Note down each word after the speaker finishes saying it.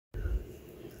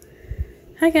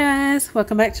Hi guys,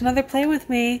 welcome back to another Play With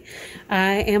Me.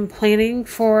 I am planning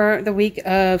for the week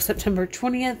of September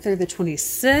 20th through the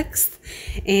 26th,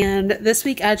 and this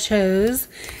week I chose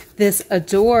this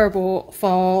adorable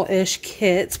fall-ish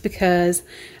kit because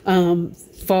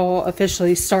fall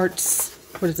officially starts,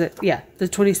 the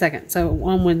 22nd, so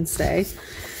on Wednesday.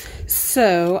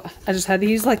 So I just had to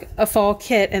use like a fall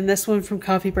kit, and this one from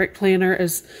Coffee Break Planner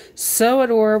is so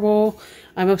adorable.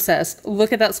 I'm obsessed.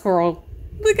 Look at that squirrel.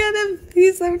 Look at him.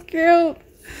 He's so cute.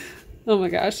 Oh my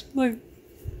gosh. Look.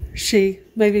 I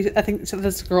think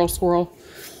that's a girl squirrel.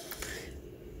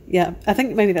 Yeah, I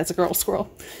think maybe that's a girl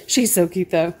squirrel. She's so cute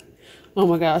though. Oh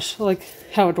my gosh. Like,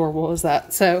 how adorable is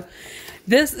that? So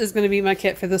this is going to be my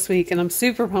kit for this week, and I'm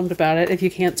super pumped about it if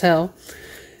you can't tell.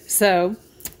 So,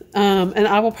 and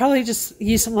I will probably just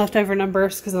use some leftover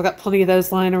numbers because I've got plenty of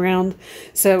those lying around.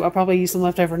 So I'll probably use some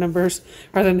leftover numbers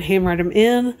rather than handwrite them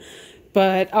in.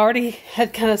 But I already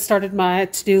had kind of started my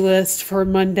to-do list for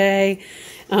Monday.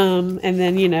 And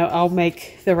then, I'll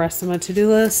make the rest of my to-do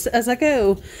list as I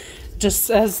go. Just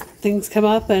as things come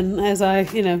up and as I,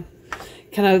 kind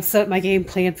of set my game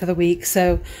plan for the week.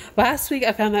 So last week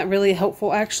I found that really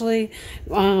helpful actually.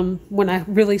 When I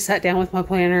really sat down with my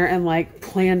planner and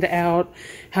planned out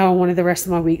how I wanted the rest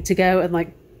of my week to go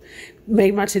and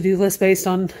made my to-do list based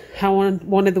on how I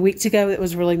wanted the week to go. It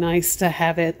was really nice to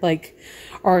have it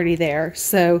already there.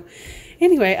 So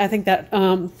anyway, I think that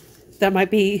that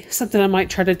might be something I might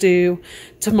try to do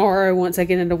tomorrow once I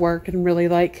get into work and really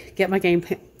get my game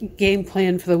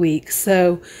plan for the week.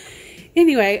 So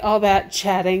anyway, all that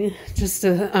chatting just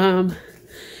to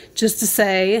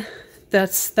say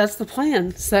that's the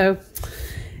plan. So,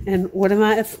 and what am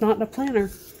I if not a planner?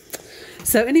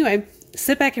 So anyway,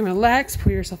 sit back and relax,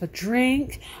 pour yourself a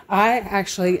drink. I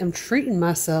actually am treating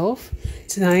myself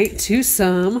tonight to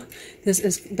some. This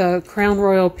is the Crown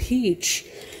Royal Peach,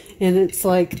 and it's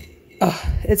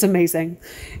it's amazing.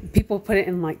 People put it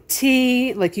in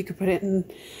tea. You could put it in,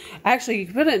 actually you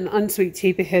could put it in unsweet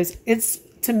tea because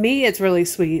to me it's really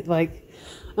sweet. I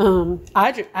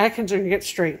can drink it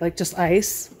straight, just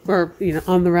ice or,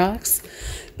 on the rocks.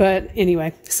 But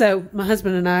anyway, so my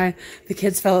husband and I, the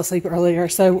kids fell asleep earlier.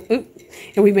 So, and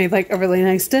we made a really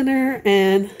nice dinner.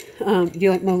 And do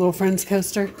you like my little friend's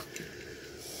coaster?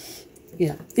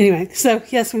 Yeah. Anyway, so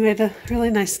yes, we made a really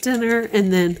nice dinner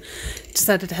and then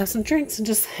decided to have some drinks and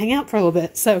just hang out for a little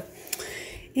bit. So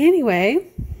anyway,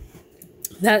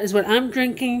 that is what I'm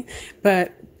drinking.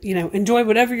 But, enjoy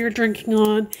whatever you're drinking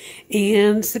on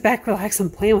and sit back, relax,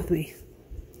 and plan with me.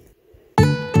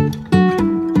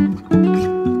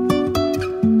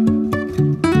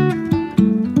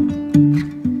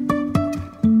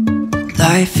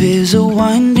 Life is a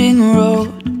winding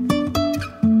road,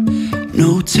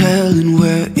 no telling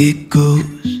where it goes.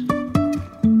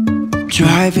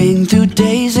 Driving through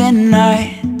days and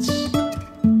nights,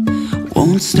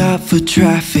 won't stop for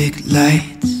traffic lights.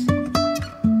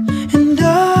 And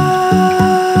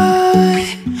I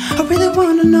really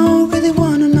wanna know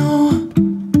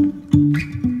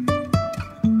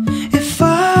if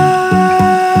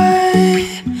I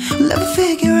will ever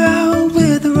figure out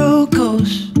where the road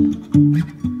goes.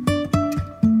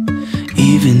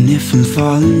 Even if I'm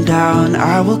falling down,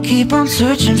 I will keep on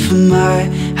searching for my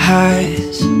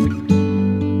highs.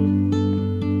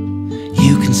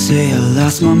 You can say I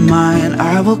lost my mind,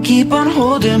 I will keep on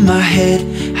holding my head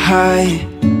high.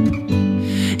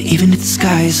 Even if the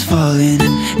sky is falling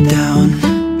down.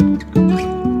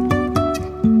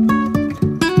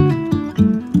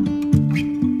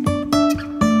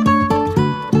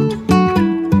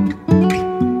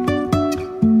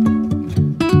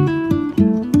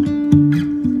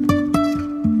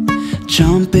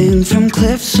 Jumping from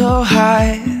cliffs so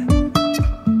high,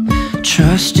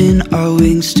 trusting our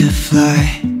wings to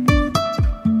fly.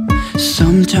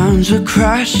 Sometimes we're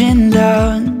crashing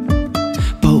down,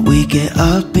 but we get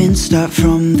up and start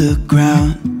from the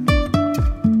ground.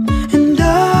 And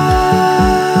I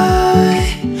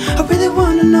really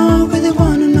wanna know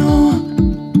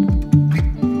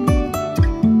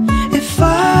if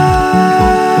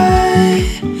I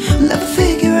will ever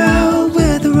figure out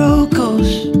where the road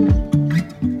goes.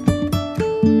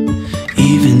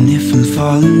 Even if I'm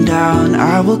falling down,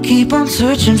 I will keep on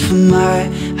searching for my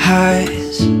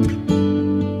highs.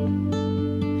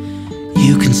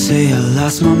 You can say I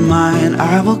lost my mind,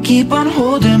 I will keep on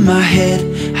holding my head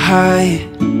high.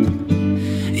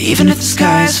 Even if the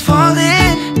sky is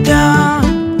falling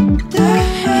down,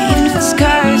 even if the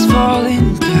sky is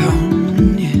falling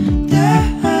down, yeah.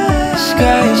 The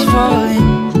sky is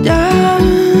falling down.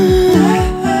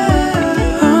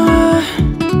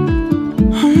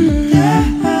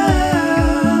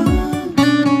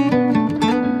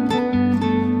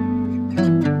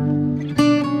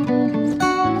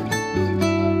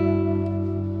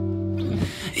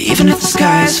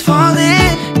 is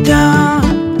falling down,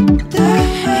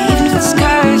 even if the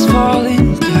sky is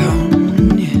falling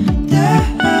down,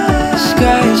 yeah. The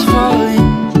sky is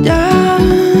falling down.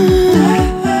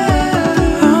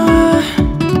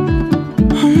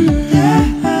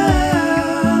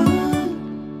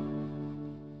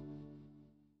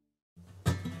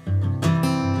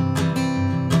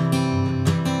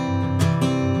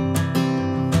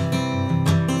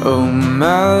 Oh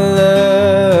my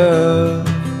love,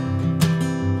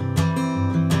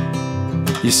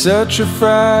 you're such a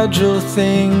fragile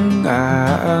thing,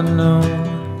 I know.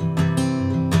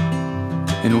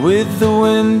 And with the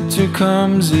winter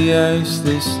comes the ice,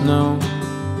 the snow,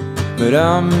 but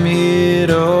I'm here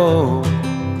to hold.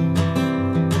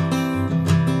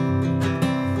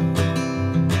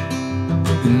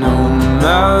 And oh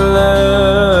my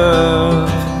love,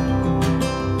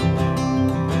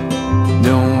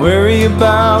 don't worry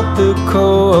about the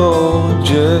cold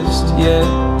just yet.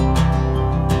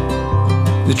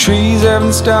 The trees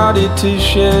haven't started to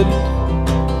shed.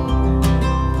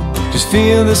 Just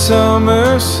feel the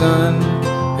summer sun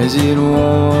as it warms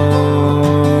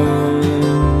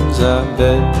our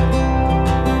bed.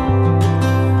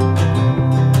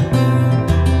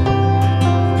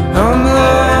 I'm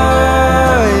lying,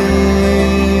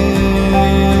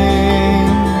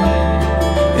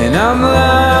 and I'm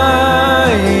lying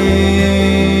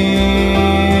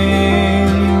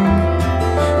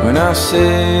when I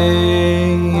say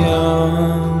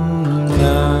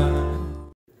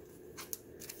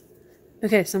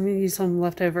Okay, so I'm going to use some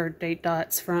leftover date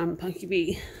dots from Punky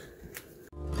B.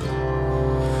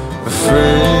 Afraid,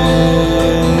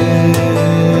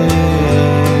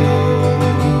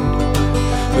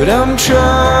 but I'm trying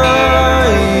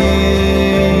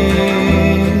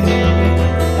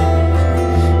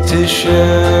to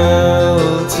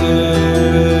shelter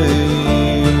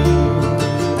you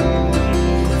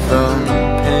from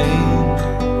pain.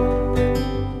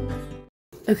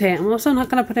 Okay, I'm also not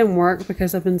going to put in work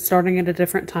because I've been starting at a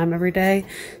different time every day.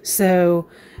 So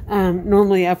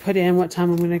normally I put in what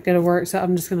time I'm going to go to work. So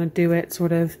I'm just going to do it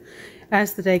sort of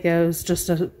as the day goes, just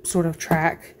to sort of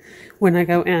track when I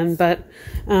go in. But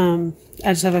I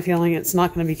just have a feeling it's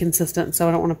not going to be consistent. So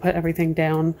I don't want to put everything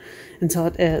down until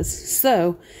it is.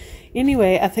 So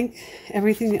anyway, I think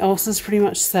everything else is pretty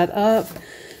much set up.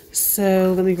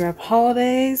 So let me grab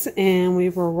holidays and we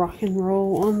will rock and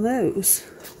roll on those.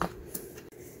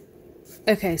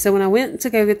 Okay, so when I went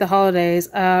to go get the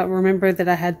holidays, I remembered that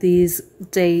I had these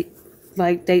date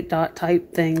dot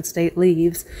type things, date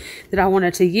leaves, that I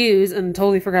wanted to use and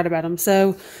totally forgot about them.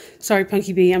 So, sorry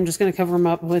Punky B, I'm just going to cover them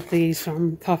up with these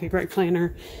from Coffee Break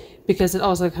Planner because it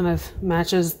also kind of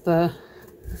matches the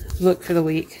look for the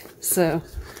week. So,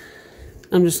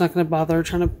 I'm just not going to bother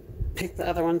trying to pick the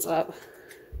other ones up.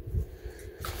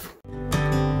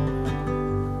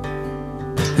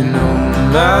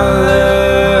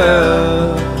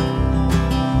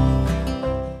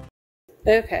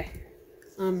 Okay,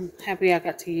 I'm happy I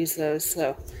got to use those.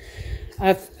 So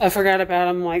I forgot about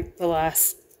them like the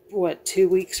last 2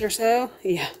 weeks or so.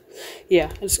 Yeah, I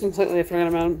just completely forgot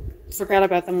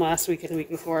about them last week and the week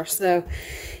before. So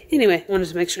anyway, wanted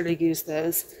to make sure to use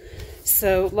those.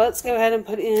 So let's go ahead and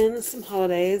put in some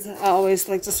holidays. I always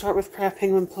like to start with Craft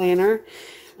Penguin Planner.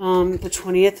 The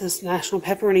 20th is National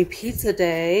Pepperoni Pizza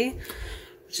Day,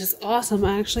 which is awesome.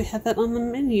 I actually had that on the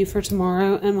menu for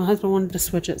tomorrow, and my husband wanted to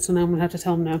switch it, so now I'm going to have to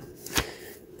tell him no.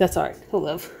 That's alright. He'll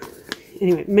live.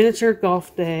 Anyway, Miniature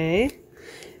Golf Day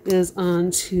is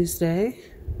on Tuesday.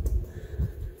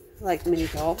 I like mini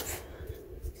golf.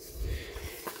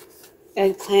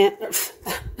 Eggplant.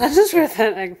 I just read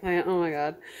that eggplant. Oh my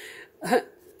god.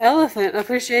 Elephant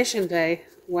Appreciation Day.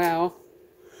 Wow.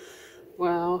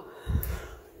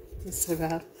 That's so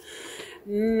bad.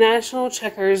 National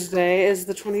Checkers Day is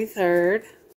the 23rd.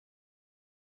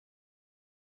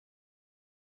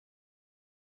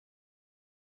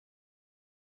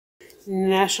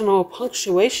 National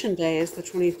Punctuation Day is the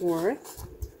 24th.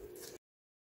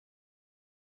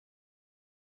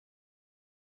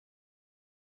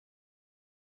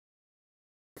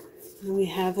 And we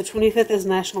have the 25th is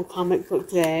National Comic Book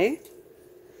Day.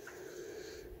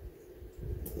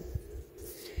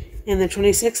 And the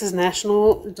 26th is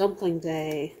National Dumpling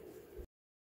Day.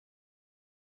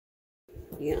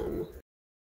 Yum.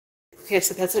 Okay,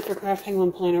 so that's it for Craft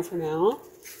Penguin Planner for now.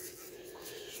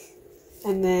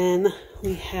 And then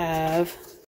we have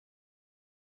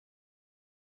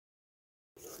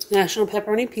National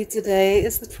Pepperoni Pizza Day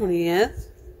is the 20th.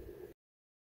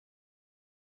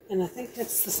 And I think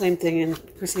it's the same thing in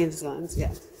Krissyanne Designs,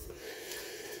 yeah.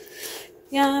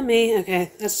 Yummy.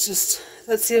 Okay, that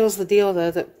seals the deal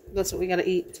though, that's what we gotta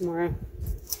eat tomorrow.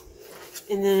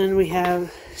 And then we have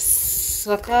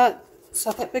Suck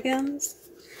It Begins.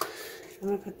 I'm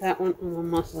going to put that one on my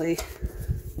monthly.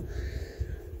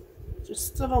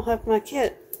 Just still don't have my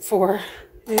kit for.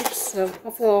 Oops, so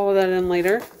I'll fill all of that in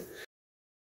later.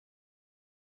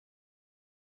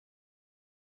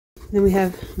 Then we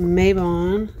have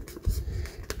Mabon.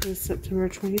 It's September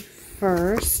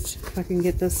 21st. If I can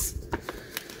get this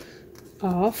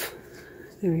off.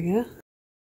 There we go.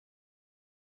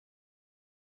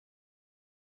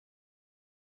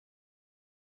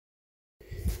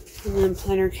 And then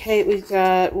Planner Kate, we've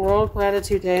got World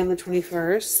Gratitude Day on the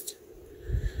 21st.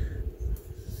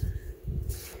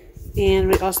 And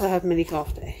we also have Mini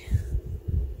Golf Day.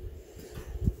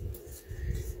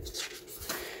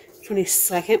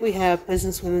 22nd, we have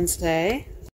Business Women's Day.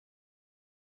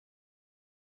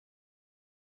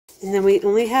 And then we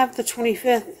only have the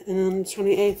 25th and then the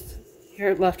 28th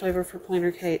here left over for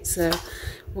Planner Kate. So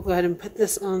we'll go ahead and put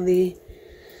this on the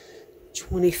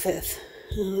 25th.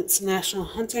 It's National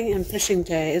Hunting and Fishing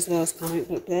Day as well as Comic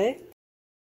Book Day.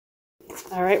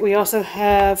 Alright, we also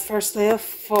have First Day of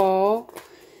Fall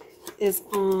is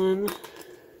on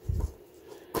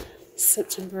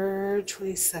September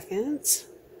 22nd.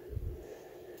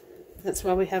 That's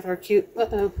why we have our cute,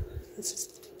 this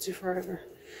is too far over.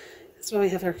 That's why we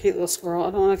have our cute little squirrel.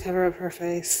 I don't want to cover up her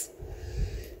face,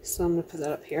 so I'm going to put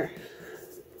that up here.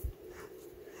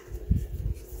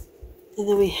 And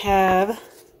then we have,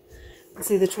 let's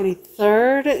see, the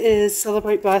 23rd is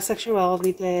Celebrate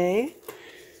Bisexuality Day.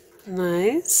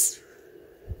 Nice.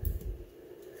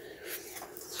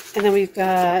 And then we've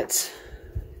got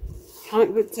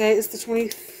Comic Book Day is the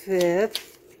 25th.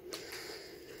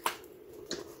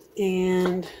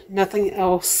 And nothing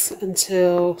else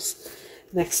until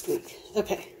next week.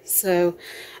 Okay, so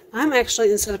I'm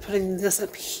actually, instead of putting this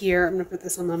up here, I'm going to put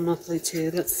this on my monthly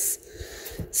too. That's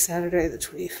Saturday the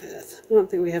 25th. I don't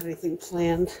think we have anything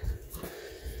planned.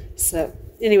 So,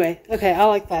 anyway, okay, I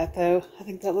like that though. I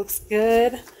think that looks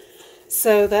good.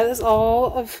 So that is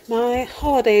all of my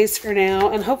holidays for now,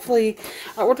 and hopefully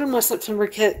I ordered my September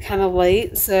kit kind of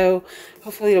late, so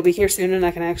hopefully it'll be here soon and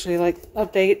I can actually like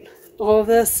update all of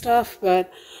this stuff,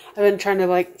 but I've been trying to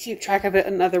like keep track of it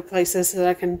in other places so that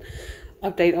I can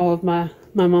update all of my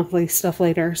monthly stuff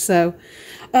later. So,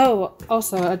 oh,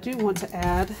 also I do want to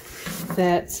add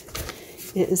that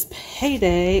it is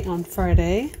payday on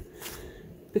Friday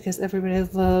because everybody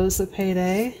loves a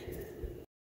payday.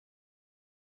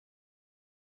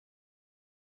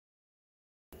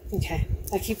 Okay,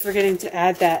 I keep forgetting to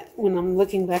add that when I'm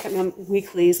looking back at my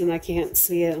weeklies and I can't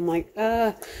see it. I'm like,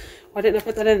 why didn't I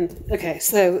put that in? Okay,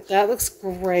 so that looks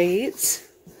great.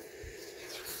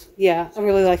 Yeah, I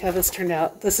really like how this turned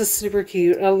out. This is super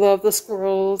cute. I love the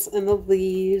squirrels and the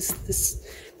leaves. This is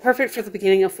perfect for the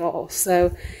beginning of fall.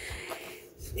 So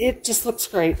it just looks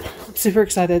great. I'm super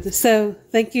excited. So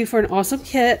thank you for an awesome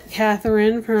kit,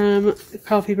 Catherine from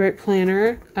Coffee Break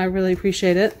Planner. I really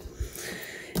appreciate it.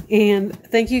 And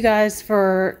thank you guys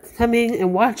for coming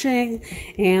and watching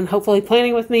and hopefully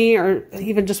planning with me or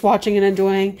even just watching and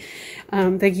enjoying.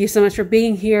 Thank you so much for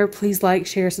being here. Please like,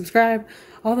 share, subscribe,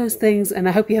 all those things. And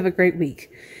I hope you have a great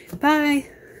week. Bye.